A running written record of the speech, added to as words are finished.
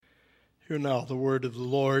Hear now the word of the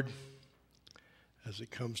Lord as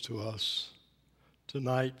it comes to us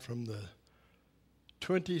tonight from the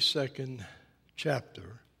 22nd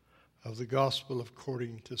chapter of the Gospel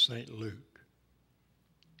according to St. Luke.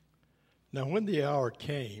 Now when the hour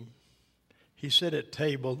came, he sat at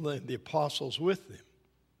table and the apostles with him.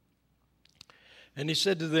 And he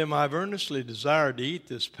said to them, I've earnestly desired to eat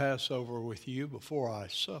this Passover with you before I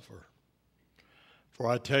suffer. For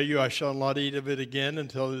I tell you, I shall not eat of it again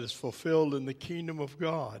until it is fulfilled in the kingdom of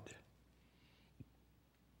God.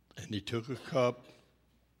 And he took a cup,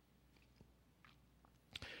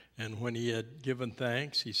 and when he had given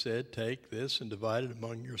thanks, he said, take this and divide it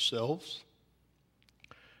among yourselves.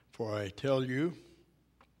 For I tell you,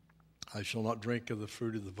 I shall not drink of the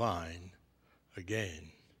fruit of the vine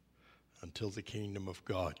again until the kingdom of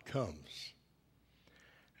God comes.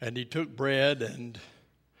 And he took bread, and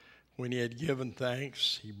when he had given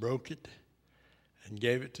thanks, he broke it and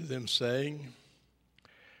gave it to them, saying,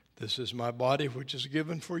 this is my body which is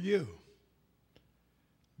given for you.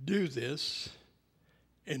 Do this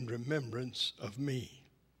in remembrance of me.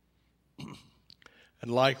 And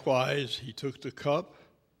likewise he took the cup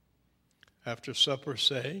after supper,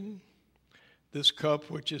 saying, this cup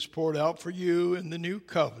which is poured out for you in the new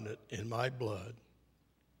covenant in my blood.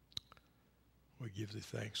 We give thee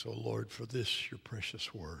thanks, O Lord, for this, your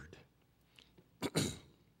precious word.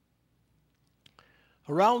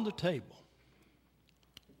 Around the table.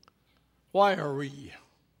 Why are we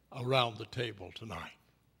around the table tonight?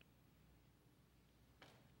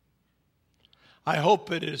 I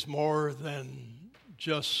hope it is more than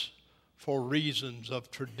just for reasons of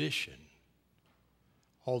tradition,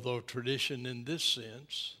 although tradition in this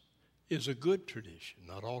sense is a good tradition.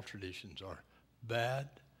 Not all traditions are bad.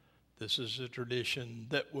 This is a tradition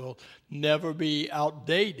that will never be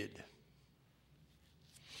outdated.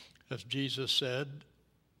 As Jesus said,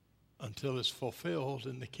 until it's fulfilled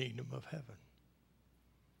in the kingdom of heaven.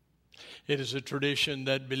 It is a tradition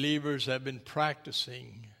that believers have been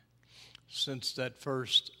practicing since that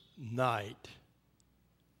first night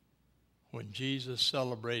when Jesus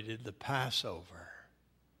celebrated the Passover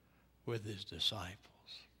with his disciples.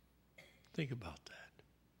 Think about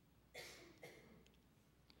that.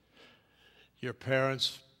 Your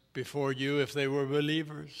parents before you, if they were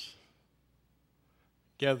believers,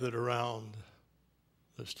 gathered around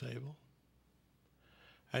this table.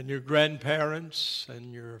 And your grandparents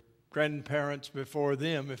and your grandparents before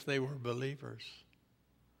them, if they were believers,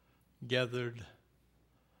 gathered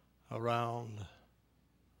around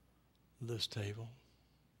this table.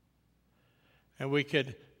 And we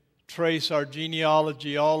could trace our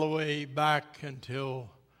genealogy all the way back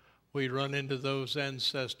until we run into those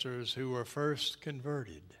ancestors who were first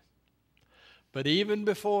converted. But even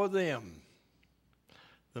before them,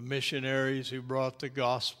 the missionaries who brought the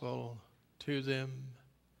gospel to them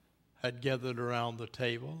had gathered around the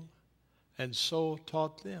table and so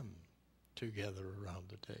taught them to gather around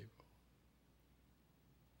the table.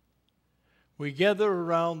 We gather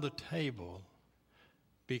around the table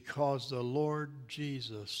because the Lord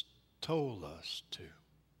Jesus told us to.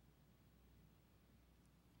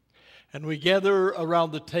 And we gather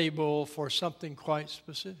around the table for something quite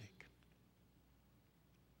specific.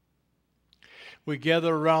 We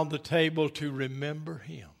gather around the table to remember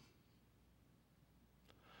him.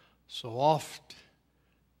 So oft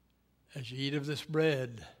as you eat of this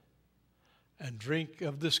bread and drink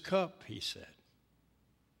of this cup, he said,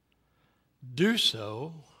 do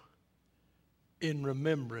so in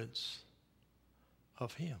remembrance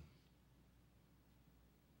of him.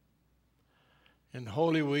 In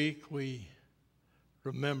Holy Week, we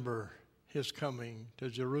remember his coming to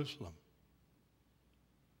Jerusalem.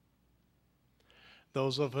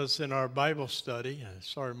 Those of us in our Bible study,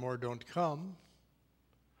 sorry more don't come,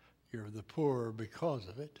 you're the poorer because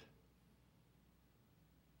of it,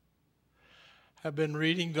 have been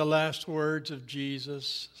reading the last words of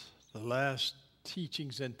Jesus, the last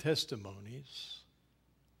teachings and testimonies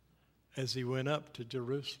as he went up to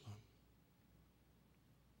Jerusalem.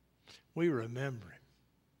 We remember him.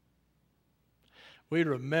 We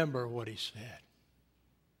remember what he said.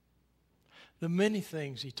 The many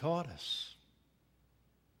things he taught us.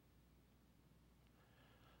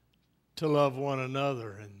 To love one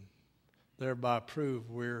another and thereby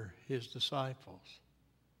prove we're his disciples.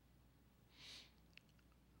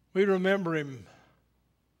 We remember him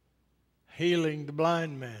healing the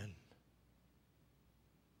blind man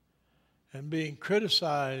and being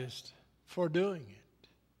criticized for doing it.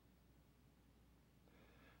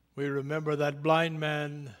 We remember that blind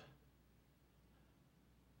man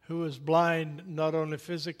who was blind not only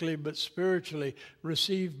physically but spiritually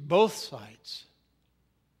received both sights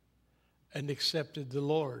and accepted the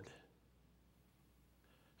Lord.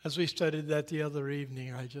 As we studied that the other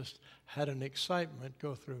evening, I just had an excitement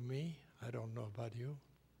go through me. I don't know about you.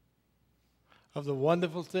 Of the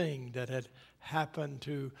wonderful thing that had happened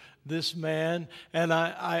to this man. And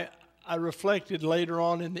I reflected later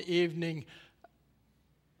on in the evening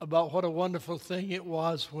about what a wonderful thing it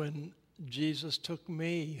was when Jesus took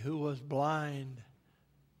me, who was blind,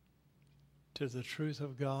 to the truth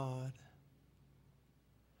of God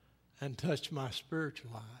and touched my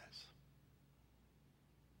spiritual eyes.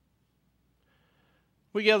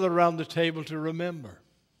 We gather around the table to remember.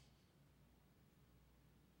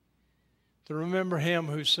 To remember him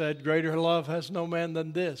who said, greater love has no man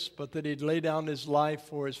than this, but that he'd lay down his life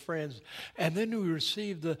for his friends. And then we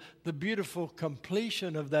receive the beautiful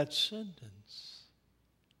completion of that sentence.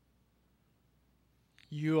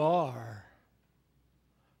 You are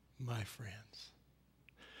my friends.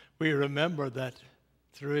 We remember that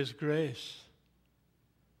through his grace,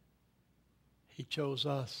 he chose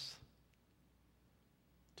us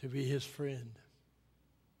to be his friend.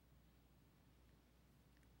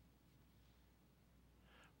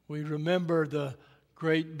 We remember the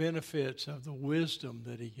great benefits of the wisdom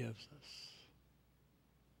that he gives us.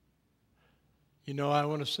 You know, I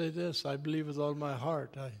want to say this. I believe with all my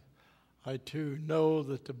heart. I too know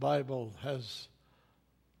that the Bible has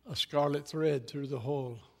a scarlet thread through the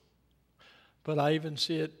whole. But I even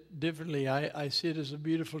see it differently. I see it as a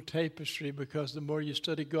beautiful tapestry, because the more you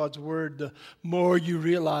study God's Word, the more you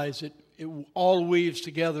realize it all weaves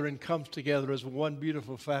together and comes together as one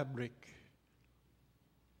beautiful fabric.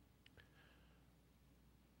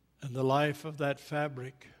 And the life of that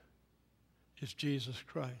fabric is Jesus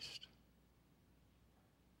Christ.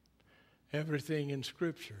 Everything in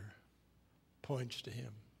Scripture points to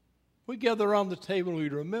him. We gather around the table, we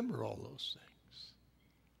remember all those things.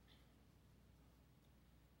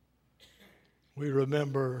 We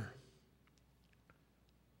remember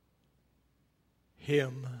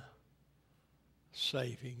him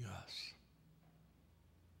saving us.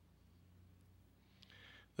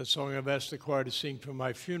 The song I've asked the choir to sing for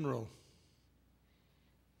my funeral,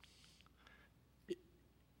 it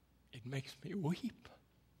makes me weep.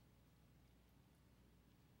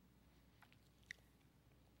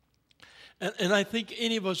 And I think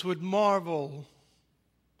any of us would marvel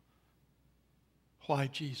why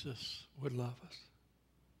Jesus would love us.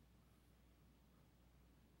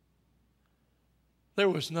 There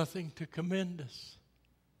was nothing to commend us.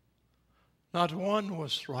 Not one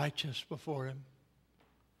was righteous before him.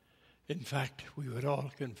 In fact, we would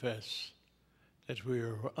all confess that we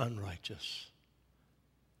were unrighteous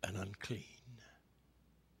and unclean.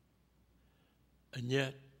 And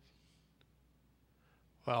yet,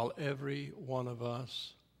 while every one of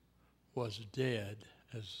us was dead,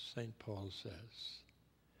 as St. Paul says,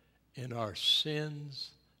 in our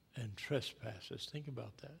sins and trespasses. Think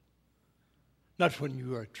about that. Not when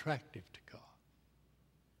you are attractive to God.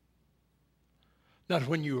 Not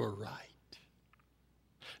when you are right.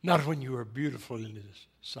 Not when you are beautiful in his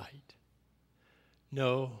sight.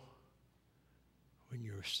 No, when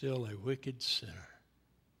you are still a wicked sinner.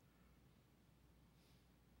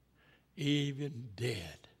 Even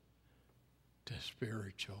dead to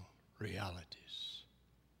spiritual realities.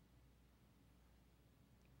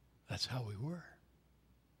 That's how we were.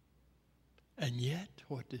 And yet,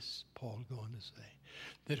 what is Paul going to say?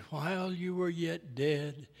 That while you were yet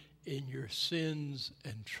dead in your sins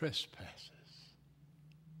and trespasses,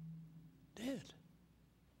 dead,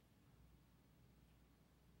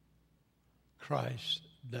 Christ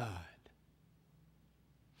died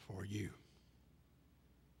for you.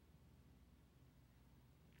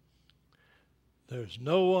 There's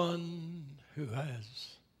no one who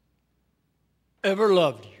has ever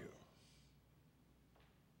loved you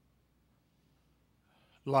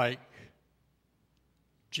like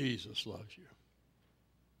Jesus loves you.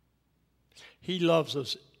 He loves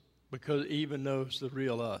us because he even knows the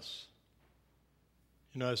real us.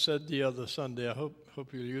 You know, I said the other Sunday, I hope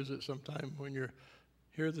you'll use it sometime when you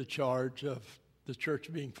hear the charge of the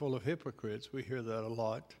church being full of hypocrites. We hear that a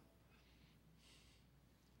lot.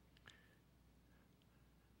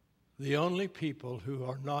 The only people who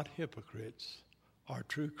are not hypocrites are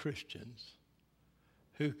true Christians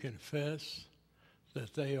who confess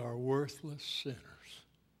that they are worthless sinners.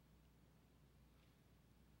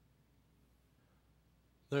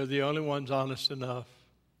 They're the only ones honest enough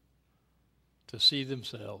to see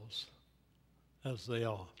themselves as they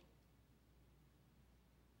are.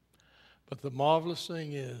 But the marvelous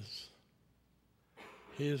thing is,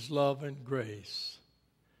 his love and grace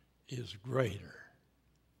is greater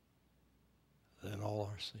than all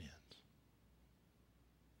our sins.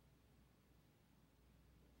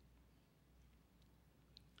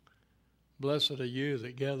 Blessed are you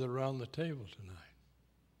that gather around the table tonight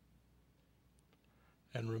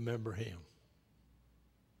and remember him.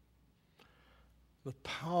 The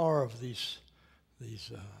power of these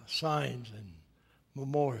signs and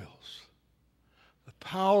memorials, the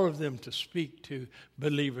power of them to speak to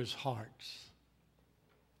believers' hearts.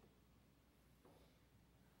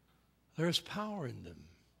 There is power in them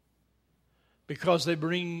because they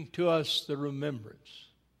bring to us the remembrance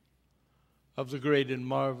of the great and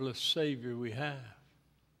marvelous Savior we have,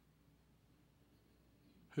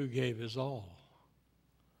 who gave his all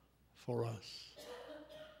for us.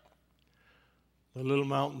 The little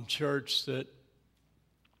mountain church that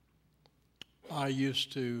I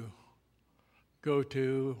used to go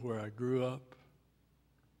to where I grew up,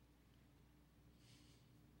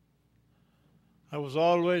 I was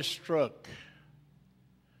always struck,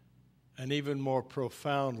 and even more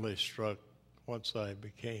profoundly struck once I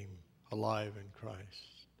became alive in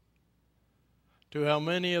Christ, to how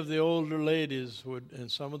many of the older ladies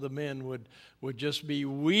and some of the men would just be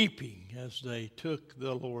weeping as they took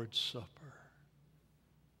the Lord's Supper.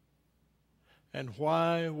 And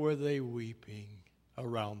why were they weeping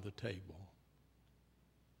around the table?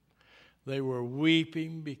 They were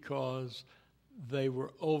weeping because they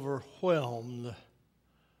were overwhelmed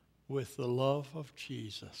with the love of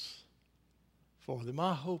Jesus for them.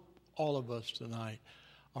 I hope all of us tonight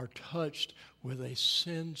are touched with a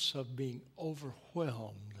sense of being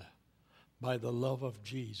overwhelmed by the love of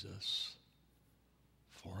Jesus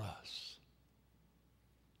for us.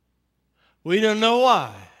 We don't know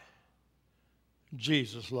why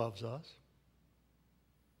Jesus loves us,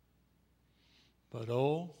 but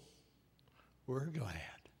oh, we're glad.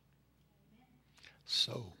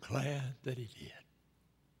 So glad that he did.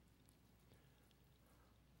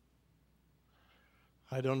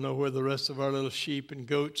 I don't know where the rest of our little sheep and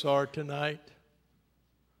goats are tonight.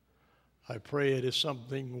 I pray it is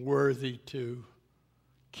something worthy to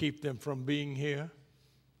keep them from being here.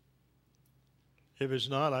 If it's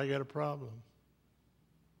not, I got a problem.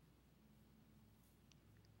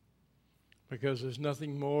 Because there's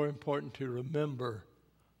nothing more important to remember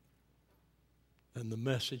than the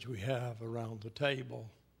message we have around the table.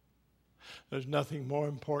 There's nothing more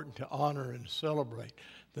important to honor and celebrate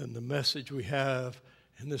than the message we have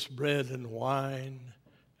in this bread and wine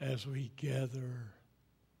as we gather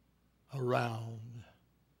around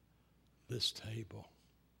this table.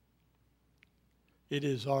 It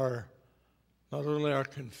is not only our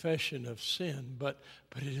confession of sin, but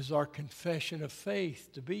it is our confession of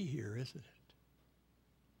faith to be here, isn't it?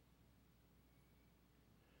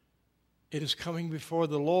 It is coming before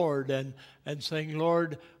the Lord and saying,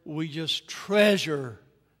 Lord, we just treasure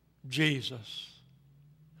Jesus.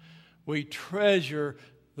 We treasure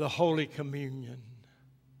the Holy Communion.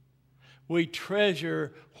 We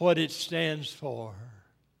treasure what it stands for.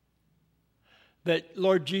 That,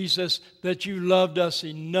 Lord Jesus, that you loved us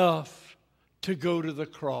enough to go to the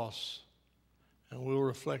cross. And we'll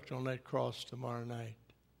reflect on that cross tomorrow night.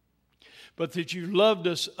 But that you loved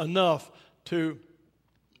us enough to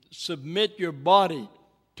submit your body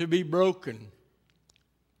to be broken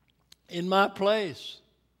in my place.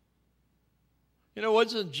 You know, it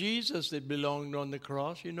wasn't Jesus that belonged on the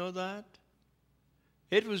cross. You know that?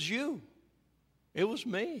 It was you. It was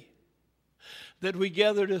me. That we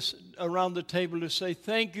gathered us around the table to say,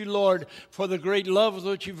 thank you, Lord, for the great love with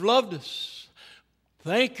which you've loved us.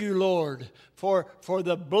 Thank you, Lord, for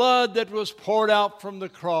the blood that was poured out from the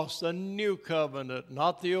cross, the new covenant,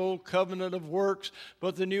 not the old covenant of works,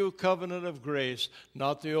 but the new covenant of grace,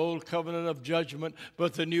 not the old covenant of judgment,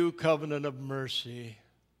 but the new covenant of mercy.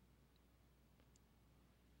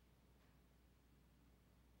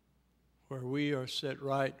 Where we are set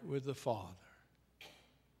right with the Father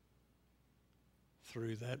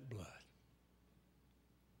through that blood.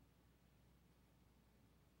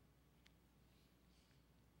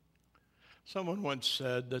 Someone once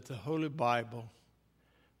said that the Holy Bible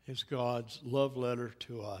is God's love letter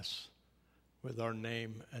to us with our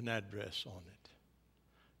name and address on it.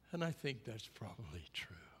 And I think that's probably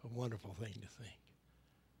true, a wonderful thing to think.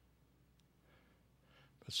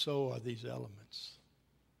 But so are these elements.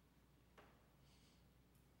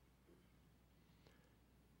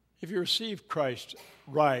 If you receive Christ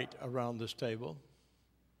right around this table,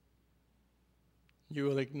 you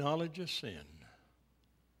will acknowledge a sin.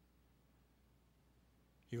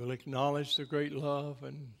 You will acknowledge the great love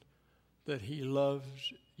and that he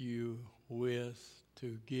loves you with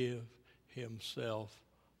to give himself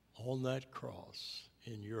on that cross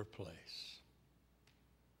in your place.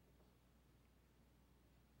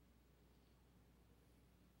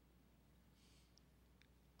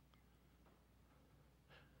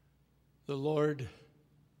 The Lord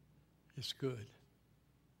is good.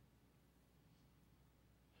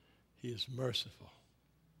 He is merciful.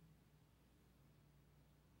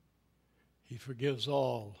 He forgives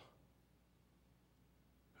all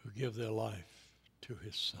who give their life to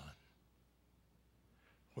his Son.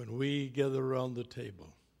 When we gather around the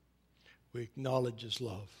table, we acknowledge his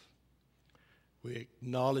love. We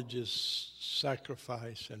acknowledge his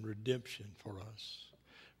sacrifice and redemption for us.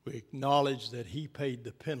 We acknowledge that he paid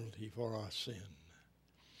the penalty for our sin.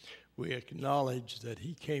 We acknowledge that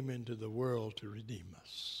he came into the world to redeem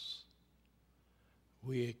us.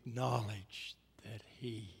 We acknowledge that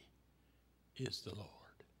he is the Lord.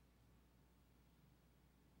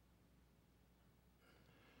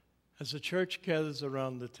 As the church gathers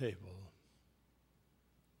around the table,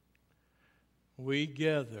 we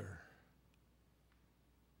gather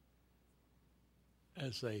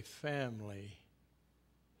as a family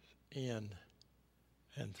in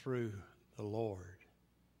and through the Lord.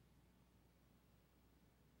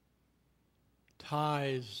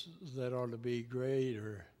 Ties that are to be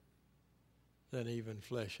greater than even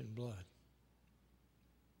flesh and blood.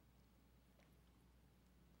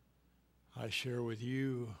 I share with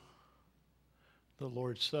you the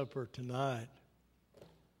Lord's Supper tonight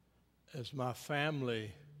as my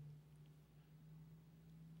family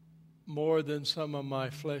more than some of my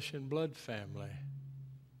flesh and blood family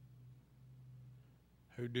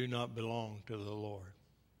who do not belong to the Lord.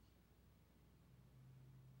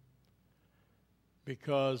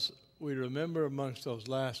 Because we remember amongst those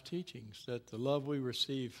last teachings that the love we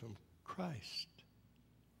receive from Christ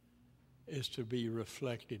is to be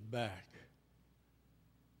reflected back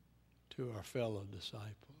to our fellow disciples.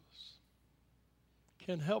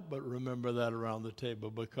 Can't help but remember that around the table,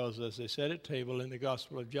 because as they sat at table in the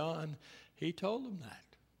Gospel of John, he told them that.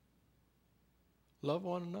 Love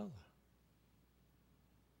one another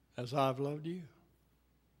as I've loved you.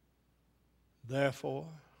 Therefore,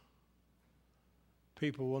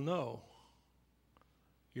 people will know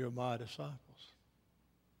you're my disciples.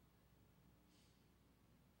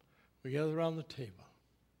 We gather around the table.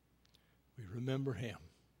 We remember him.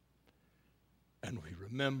 And we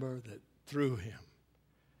remember that through him,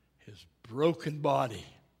 his broken body,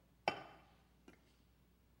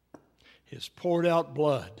 his poured out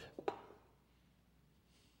blood,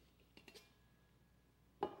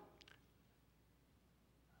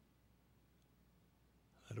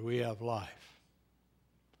 that we have life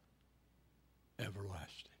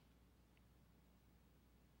everlasting.